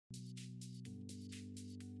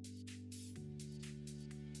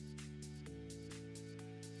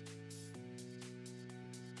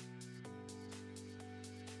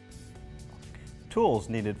Tools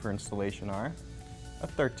needed for installation are a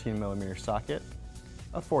 13mm socket,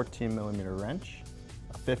 a 14mm wrench,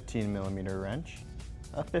 a 15mm wrench,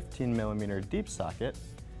 a 15mm deep socket,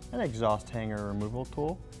 an exhaust hanger removal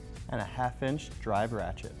tool, and a 1/2-inch drive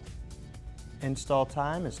ratchet. Install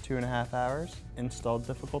time is 2.5 hours. Install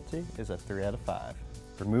difficulty is a 3 out of 5.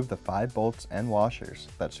 Remove the 5 bolts and washers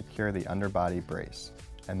that secure the underbody brace,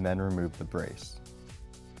 and then remove the brace.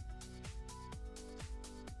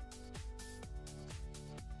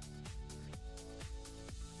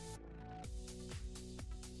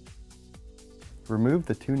 Remove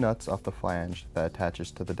the 2 nuts off the flange that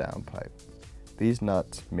attaches to the downpipe. These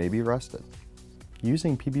nuts may be rusted.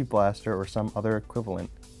 Using PB Blaster or some other equivalent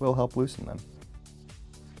will help loosen them.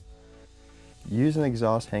 Use an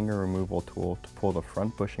exhaust hanger removal tool to pull the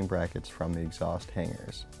front bushing brackets from the exhaust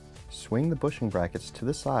hangers. Swing the bushing brackets to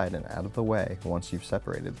the side and out of the way once you've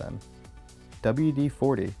separated them.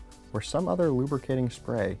 WD-40 or some other lubricating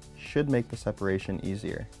spray should make the separation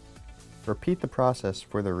easier. Repeat the process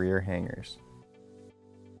for the rear hangers.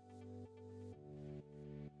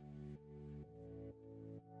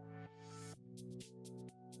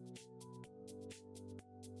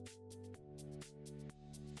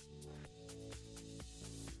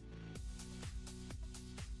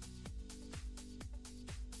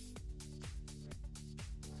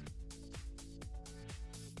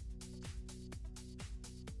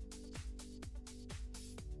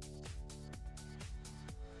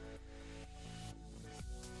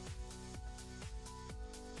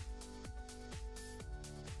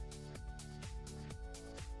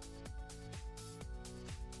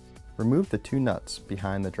 Remove the 2 nuts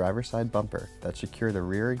behind the driver's side bumper that secure the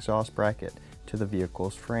rear exhaust bracket to the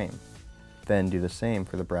vehicle's frame. Then do the same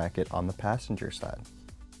for the bracket on the passenger side.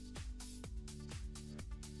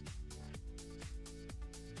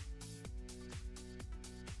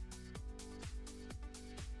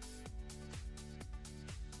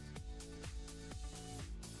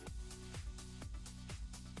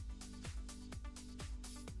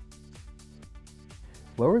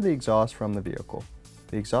 Lower the exhaust from the vehicle.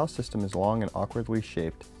 The exhaust system is long and awkwardly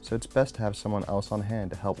shaped, so it's best to have someone else on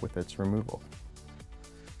hand to help with its removal.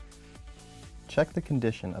 Check the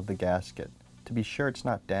condition of the gasket to be sure it's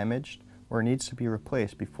not damaged or needs to be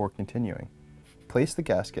replaced before continuing. Place the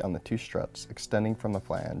gasket on the 2 struts extending from the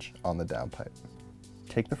flange on the downpipe.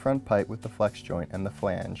 Take the front pipe with the flex joint and the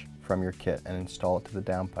flange from your kit and install it to the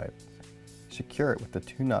downpipe. Secure it with the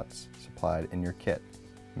 2 nuts supplied in your kit,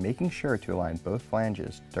 making sure to align both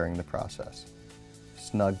flanges during the process.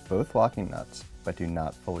 Snug both locking nuts, but do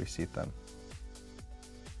not fully seat them.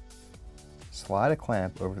 Slide a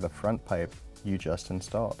clamp over the front pipe you just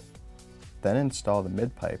installed. Then install the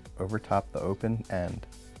mid-pipe over top the open end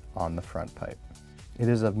on the front pipe. It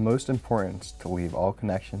is of most importance to leave all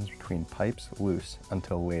connections between pipes loose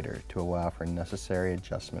until later to allow for necessary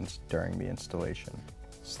adjustments during the installation.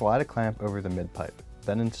 Slide a clamp over the mid-pipe,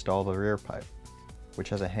 then install the rear pipe, which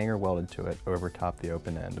has a hanger welded to it over top the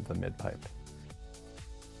open end of the mid-pipe.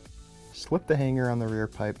 Slip the hanger on the rear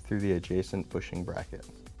pipe through the adjacent bushing bracket.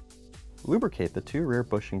 Lubricate the 2 rear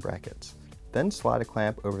bushing brackets. Then slide a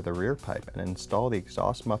clamp over the rear pipe and install the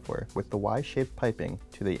exhaust muffler with the Y-shaped piping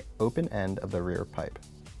to the open end of the rear pipe.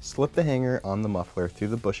 Slip the hanger on the muffler through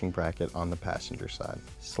the bushing bracket on the passenger side.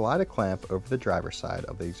 Slide a clamp over the driver's side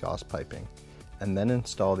of the exhaust piping and then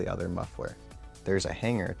install the other muffler. There is a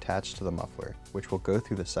hanger attached to the muffler, which will go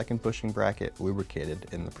through the second bushing bracket lubricated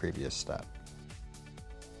in the previous step.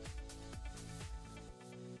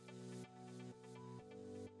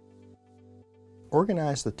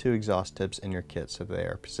 Organize the 2 exhaust tips in your kit so they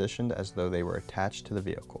are positioned as though they were attached to the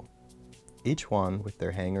vehicle, each one with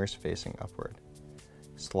their hangers facing upward.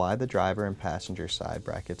 Slide the driver and passenger side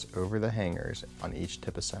brackets over the hangers on each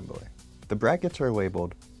tip assembly. The brackets are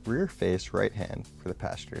labeled rear face right hand for the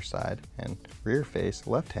passenger side and rear face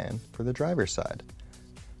left hand for the driver's side.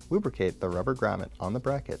 Lubricate the rubber grommet on the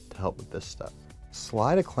bracket to help with this step.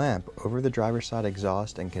 Slide a clamp over the driver's side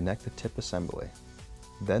exhaust and connect the tip assembly.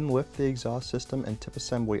 Then lift the exhaust system and tip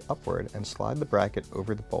assembly upward and slide the bracket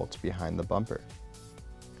over the bolts behind the bumper.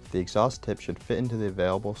 The exhaust tip should fit into the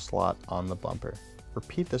available slot on the bumper.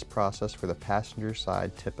 Repeat this process for the passenger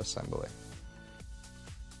side tip assembly.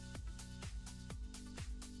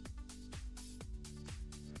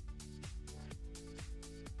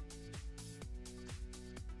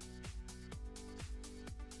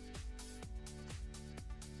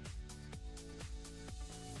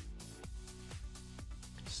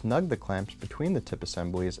 Snug the clamps between the tip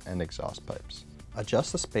assemblies and exhaust pipes.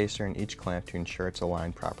 Adjust the spacer in each clamp to ensure it's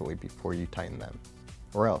aligned properly before you tighten them,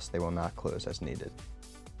 or else they will not close as needed.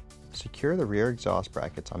 Secure the rear exhaust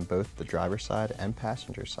brackets on both the driver's side and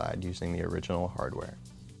passenger side using the original hardware.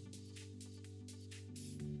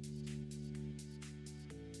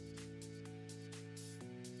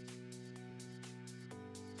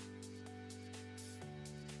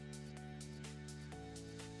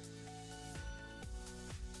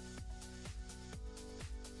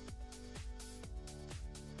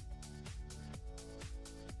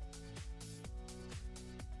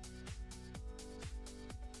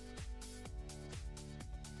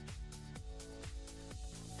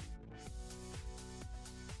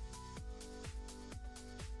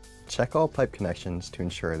 Check all pipe connections to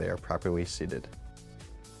ensure they are properly seated.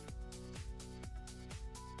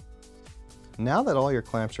 Now that all your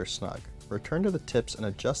clamps are snug, return to the tips and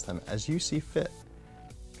adjust them as you see fit.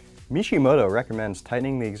 Mishimoto recommends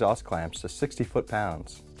tightening the exhaust clamps to 60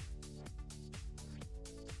 foot-pounds.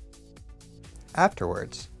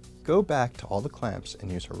 Afterwards, go back to all the clamps and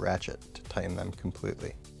use a ratchet to tighten them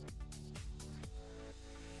completely.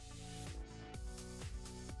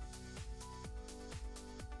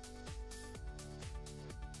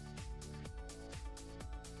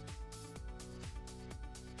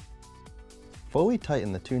 Fully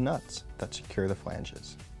tighten the two nuts that secure the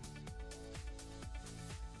flanges.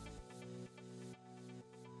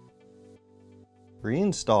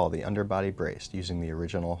 Reinstall the underbody brace using the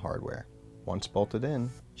original hardware. Once bolted in,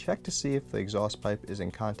 check to see if the exhaust pipe is in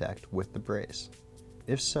contact with the brace.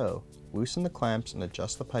 If so, loosen the clamps and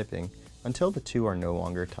adjust the piping until the two are no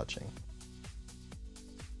longer touching.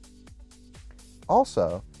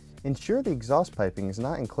 Also, ensure the exhaust piping is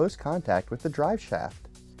not in close contact with the drive shaft.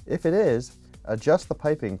 If it is, adjust the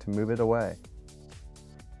piping to move it away.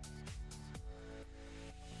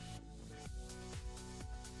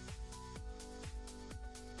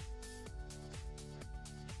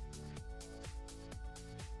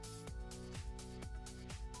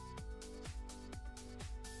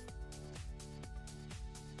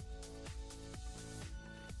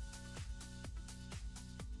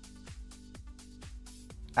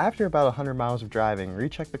 After about 100 miles of driving,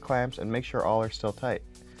 recheck the clamps and make sure all are still tight.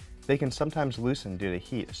 They can sometimes loosen due to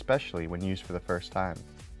heat, especially when used for the first time.